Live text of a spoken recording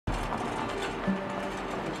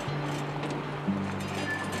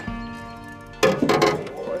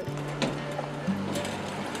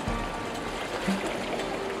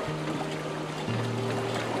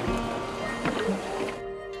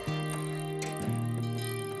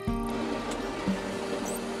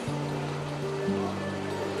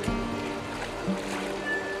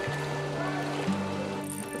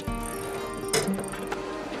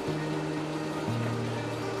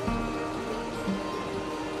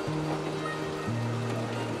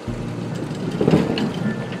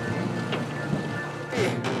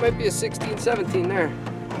might be a 16, 17 there.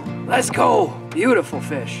 Let's go. Beautiful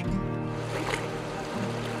fish.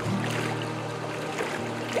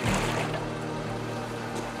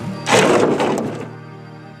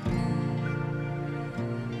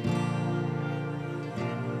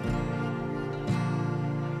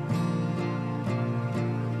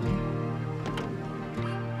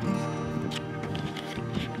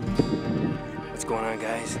 What's going on,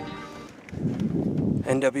 guys?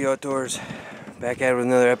 NW Outdoors, back at it with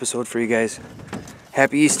another episode for you guys.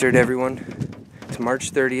 Happy Easter to everyone. It's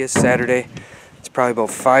March 30th, Saturday. It's probably about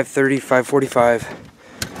 5:30, 5:45.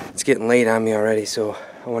 It's getting late on me already, so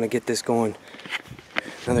I want to get this going.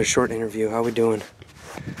 Another short interview. How we doing?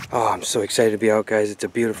 Oh, I'm so excited to be out, guys. It's a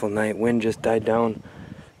beautiful night. Wind just died down.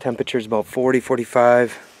 Temperature's about 40,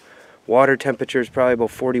 45. Water temperature is probably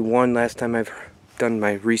about 41 last time I've done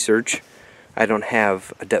my research. I don't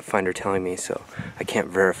have a depth finder telling me, so I can't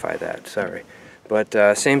verify that, sorry.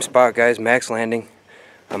 But same spot, guys, Max Landing.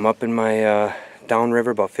 I'm up in my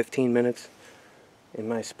downriver, about 15 minutes, in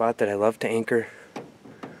my spot that I love to anchor.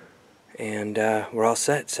 And we're all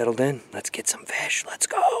set, settled in. Let's get some fish, let's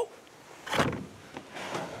go.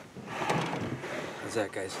 How's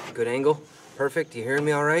that, guys? Good angle? Perfect, you hearing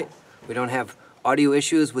me all right? We don't have audio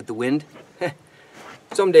issues with the wind?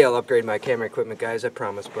 Someday I'll upgrade my camera equipment, guys, I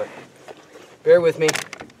promise, but bear with me.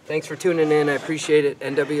 Thanks for tuning in. I appreciate it.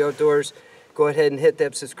 NW Outdoors. Go ahead and hit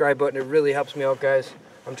that subscribe button. It really helps me out, guys.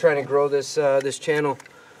 I'm trying to grow this this channel.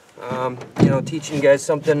 You know, teaching you guys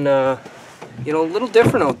something you know, a little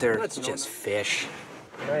different out there. Let's just fish.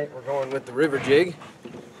 Tonight we're going with the river jig.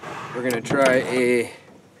 We're gonna try a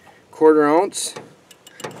 1/4 ounce.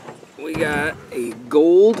 We got a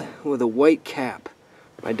gold with a white cap.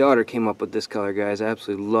 My daughter came up with this color, guys. I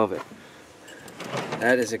absolutely love it.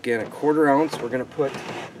 That is, again, a 1/4 ounce. We're going to put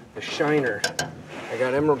the shiner. I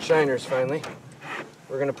got emerald shiners finally.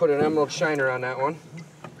 We're going to put an emerald shiner on that one.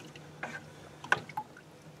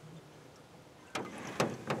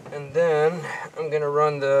 And then I'm going to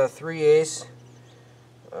run the 3/8.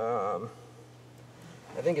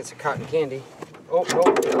 I think it's a cotton candy. Oh,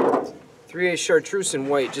 no. 3/8 chartreuse in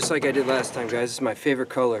white, just like I did last time, guys. This is my favorite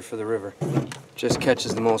color for the river. Just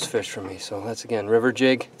catches the most fish for me. So that's, again, river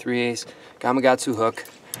jig, 3/8, Gamakatsu hook,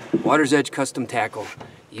 Water's Edge custom tackle.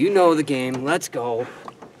 You know the game. Let's go.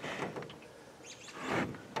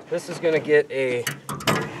 This is going to get a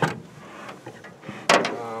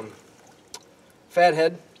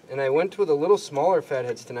fathead, and I went with a little smaller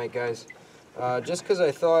fatheads tonight, guys, just because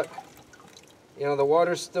I thought, you know, the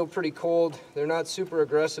water's still pretty cold. They're not super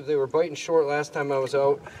aggressive. They were biting short last time I was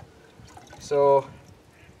out, so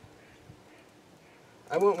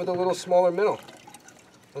I went with a little smaller minnow.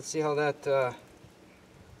 Let's see how that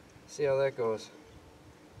goes.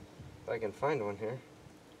 If I can find one here.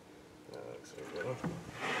 That looks like a good one.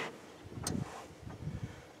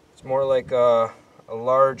 It's more like a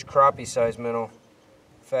large crappie size minnow,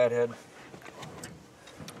 fathead.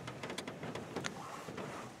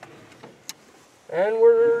 And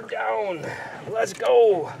we're down. Let's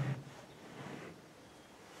go.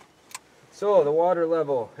 So the water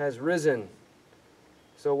level has risen.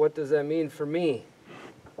 So what does that mean for me?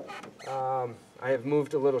 I have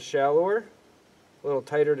moved a little shallower, a little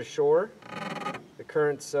tighter to shore. The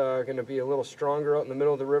current's going to be a little stronger out in the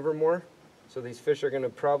middle of the river more. So these fish are going to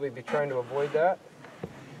probably be trying to avoid that.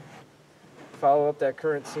 Follow up that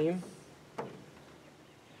current seam.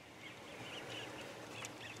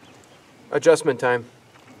 Adjustment time.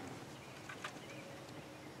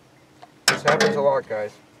 This happens a lot,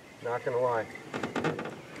 guys. Not going to lie.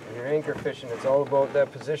 When you're anchor fishing, it's all about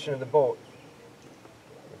that position of the boat.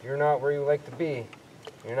 If you're not where you like to be,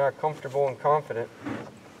 you're not comfortable and confident,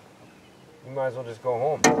 you might as well just go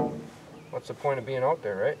home. What's the point of being out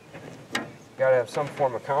there, right? You gotta have some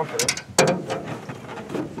form of confidence.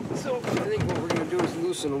 So I think what we're gonna do is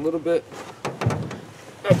loosen a little bit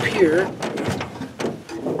up here.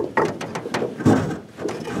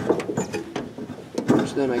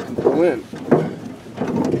 Which then I can pull in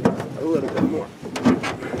a little bit more.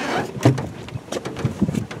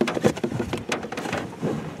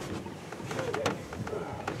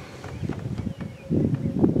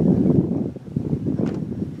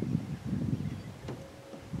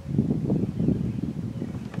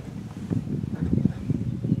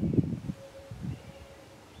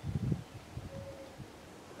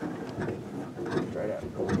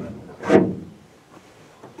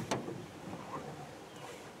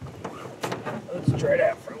 Let's try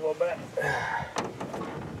that for a little bit.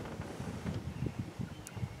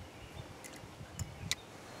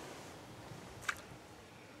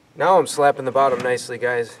 Now I'm slapping the bottom nicely,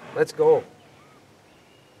 guys. Let's go.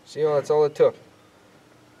 See, that's all it took.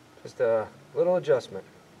 Just a little adjustment.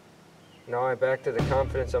 Now I'm back to the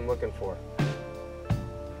confidence I'm looking for.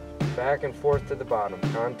 Back and forth to the bottom.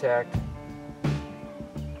 Contact.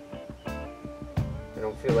 I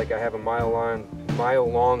don't feel like I have a mile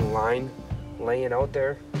long line laying out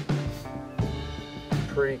there.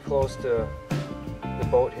 Pretty close to the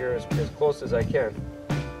boat here, as close as I can.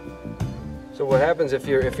 So what happens if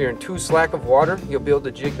you're in too slack of water, you'll be able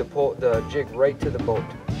to jig the jig right to the boat.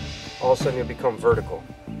 All of a sudden you'll become vertical.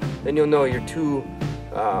 Then you'll know you're too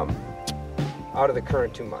out of the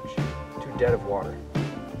current too much, too dead of water.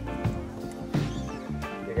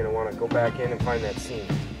 You're gonna want to go back in and find that seam.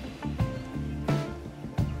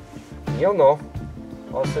 And you'll know.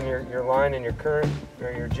 All of a sudden your line and your current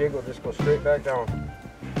or your jig will just go straight back down.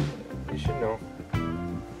 You should know.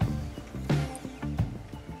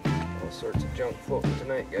 All sorts of junk floating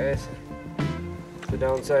tonight, guys. It's the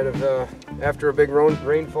downside of after a big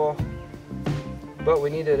rainfall. But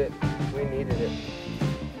we needed it. We needed it.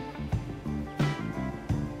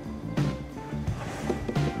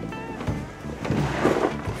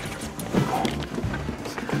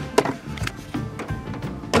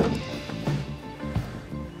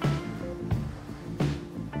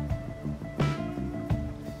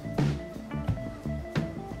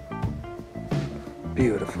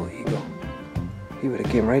 Beautiful eagle. He would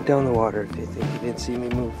have came right down the water if you think he didn't see me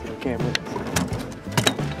move to the camera.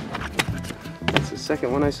 That's the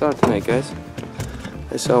second one I saw tonight, guys.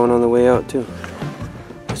 I saw one on the way out too.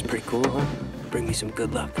 That's pretty cool, huh? Bring me some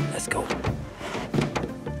good luck. Let's go. Ooh,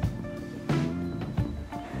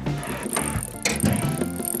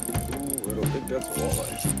 I don't think that's a walleye.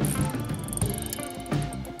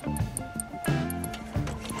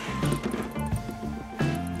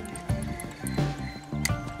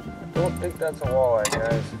 I don't think that's a walleye,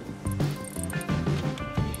 guys.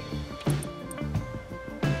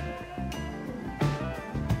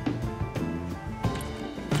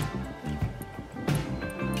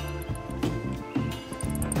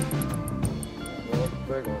 That's a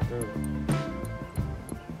big one, too.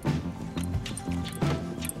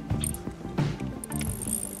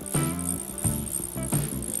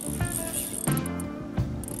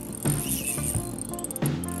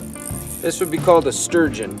 This would be called a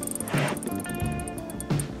sturgeon.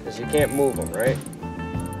 You can't move them, right?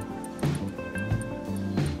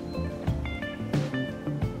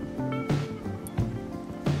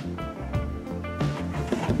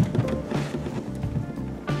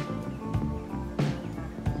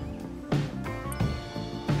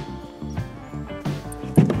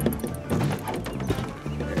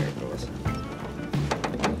 There it goes.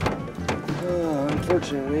 Oh,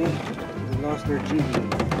 unfortunately, we lost our jiggy.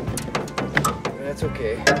 That's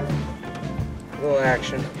okay. A little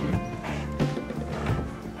action.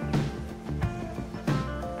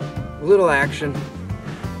 A little action.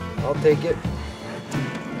 I'll take it.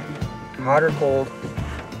 Hot or cold.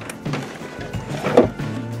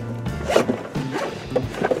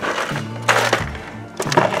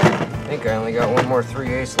 I think I only got one more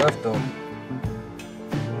 3/8 left though.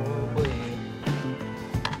 Oh boy.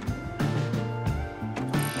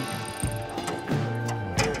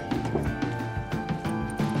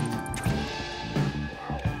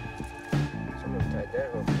 Someone tied that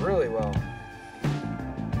hook really well.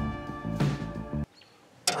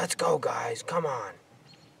 Let's go, guys. Come on.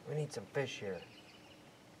 We need some fish here.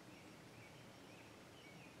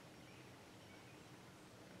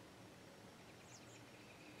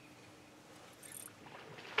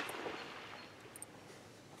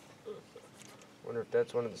 Wonder if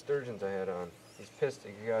that's one of the sturgeons I had on. He's pissed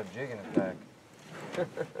he got a jig in his back.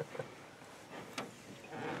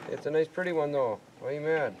 It's a nice pretty one though. Why are you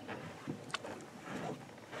mad?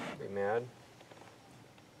 Be mad.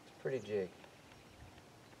 It's a pretty jig.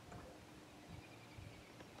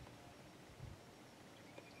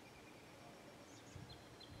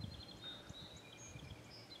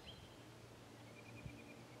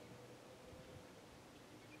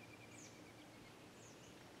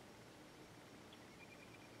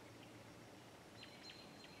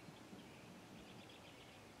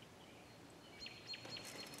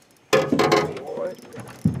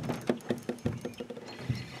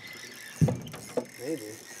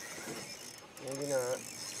 Maybe. Maybe not.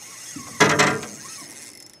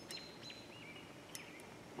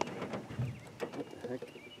 What the heck?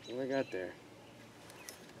 What do I got there?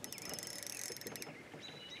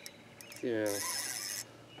 Yeah.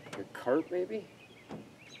 A carp, maybe?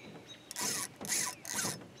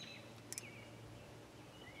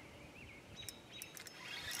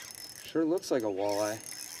 Sure looks like a walleye.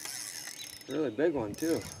 Really big one,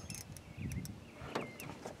 too.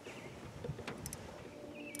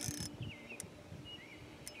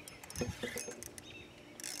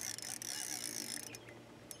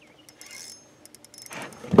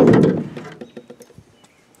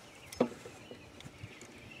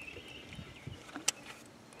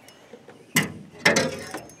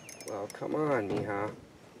 Come on, mija.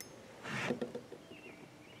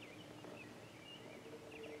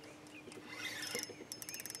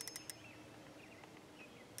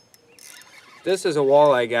 This is a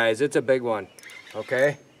walleye, guys. It's a big one,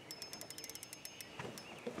 okay?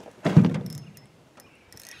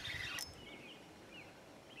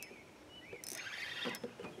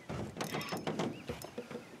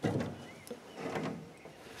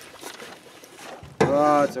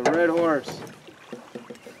 Oh, it's a red horse.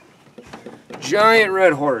 Giant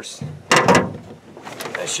red horse.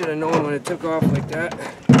 I should have known when it took off like that.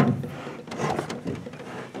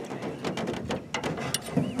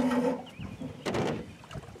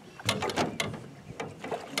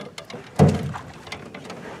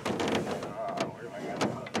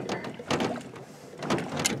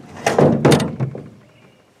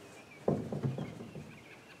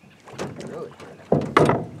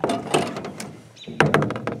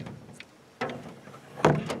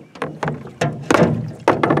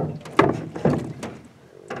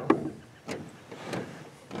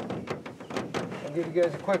 I'll give you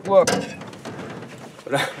guys a quick look,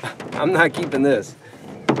 but I'm not keeping this.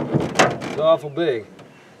 It's awful big.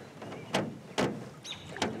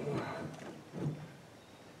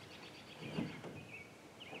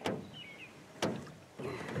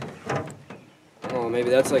 Oh, maybe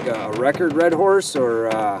that's like a record red horse,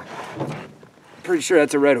 or pretty sure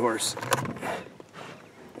that's a red horse.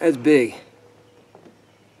 That's big.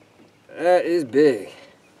 That is big.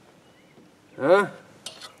 Huh?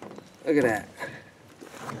 Look at that.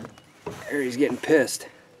 There, he's getting pissed.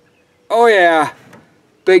 Oh yeah,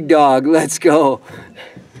 big dog, let's go.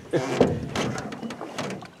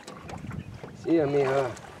 See ya, mija.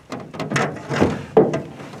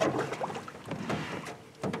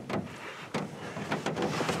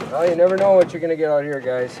 Well, you never know what you're gonna get out here,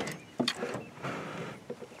 guys.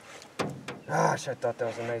 Gosh, I thought that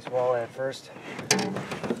was a nice walleye at first.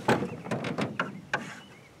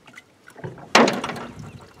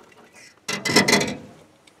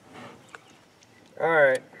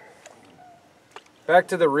 Alright, back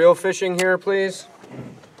to the reel fishing here, please.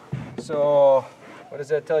 So, what does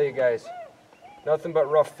that tell you guys? Nothing but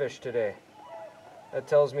rough fish today. That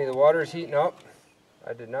tells me the water's heating up.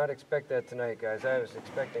 I did not expect that tonight, guys. I was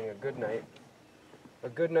expecting a good night. A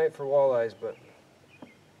good night for walleyes, but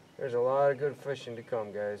there's a lot of good fishing to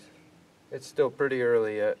come, guys. It's still pretty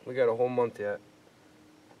early yet. We got a whole month yet.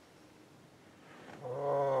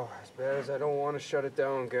 Oh, as bad as I don't want to shut it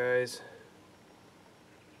down, guys.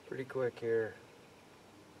 Pretty quick here.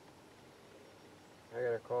 I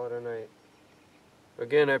gotta call it a night.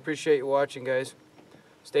 Again, I appreciate you watching, guys.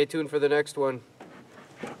 Stay tuned for the next one,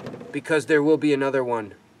 because there will be another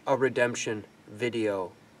one, a redemption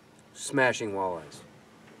video, smashing walleyes.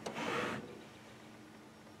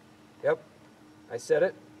 Yep, I said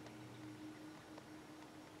it.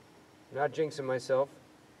 Not jinxing myself.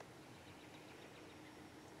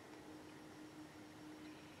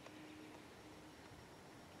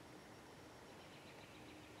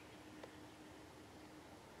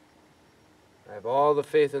 I have all the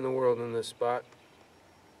faith in the world in this spot.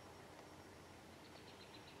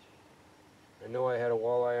 I know I had a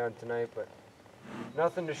walleye on tonight, but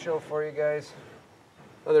nothing to show for you guys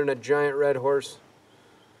other than a giant red horse.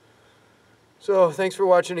 So thanks for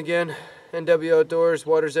watching again. NW Outdoors,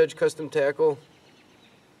 Water's Edge Custom Tackle.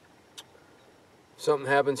 If something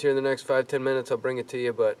happens here in the next 5-10 minutes, I'll bring it to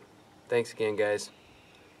you, but thanks again, guys.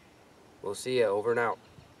 We'll see ya. Over and out.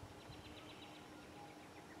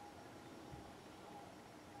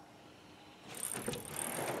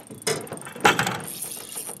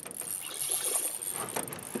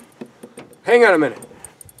 Hang on a minute.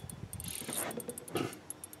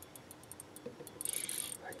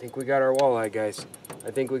 I think we got our walleye, guys.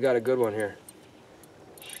 I think we got a good one here.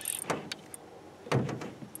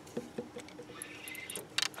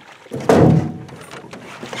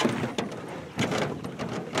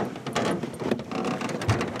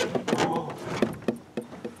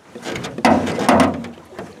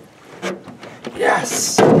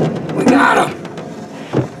 Yes! We got him!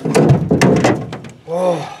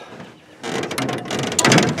 Whoa.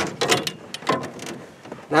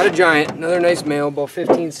 Not a giant, another nice male, about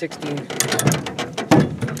 15, 16.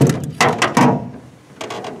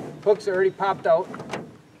 Hooks already popped out.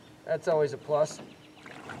 That's always a plus.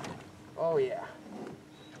 Oh yeah.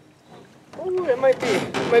 Oh, it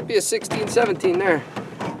might be a 16, 17 there.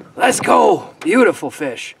 Let's go! Beautiful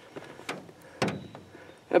fish.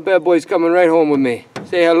 That bad boy's coming right home with me.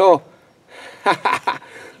 Say hello.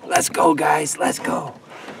 Let's go, guys, let's go.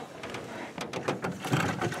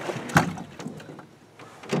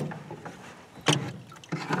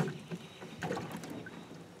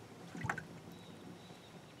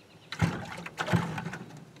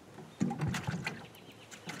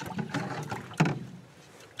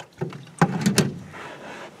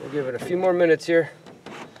 We'll give it a few more minutes here.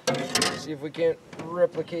 See if we can't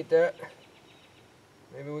replicate that.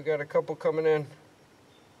 Maybe we got a couple coming in.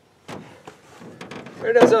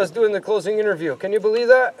 Right as I was doing the closing interview. Can you believe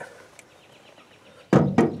that?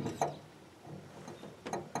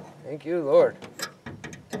 Thank you, Lord.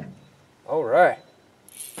 All right.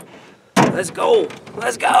 Let's go.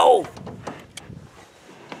 Let's go.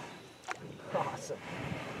 Awesome.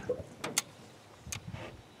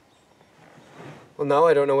 Well, now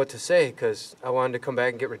I don't know what to say because I wanted to come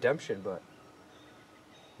back and get redemption, but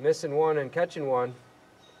missing one and catching one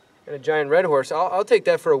and a giant red horse, I'll take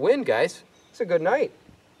that for a win, guys. It's a good night.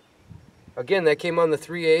 Again, that came on the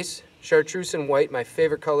 3/8, chartreuse and white, my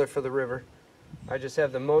favorite color for the river. I just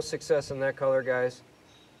have the most success in that color, guys.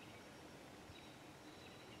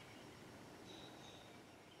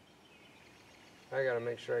 I gotta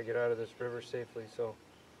make sure I get out of this river safely, so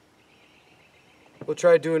we'll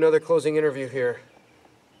try to do another closing interview here.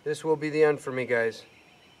 This will be the end for me, guys.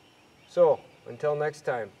 So, until next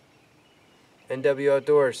time, NW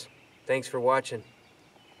Outdoors, thanks for watching.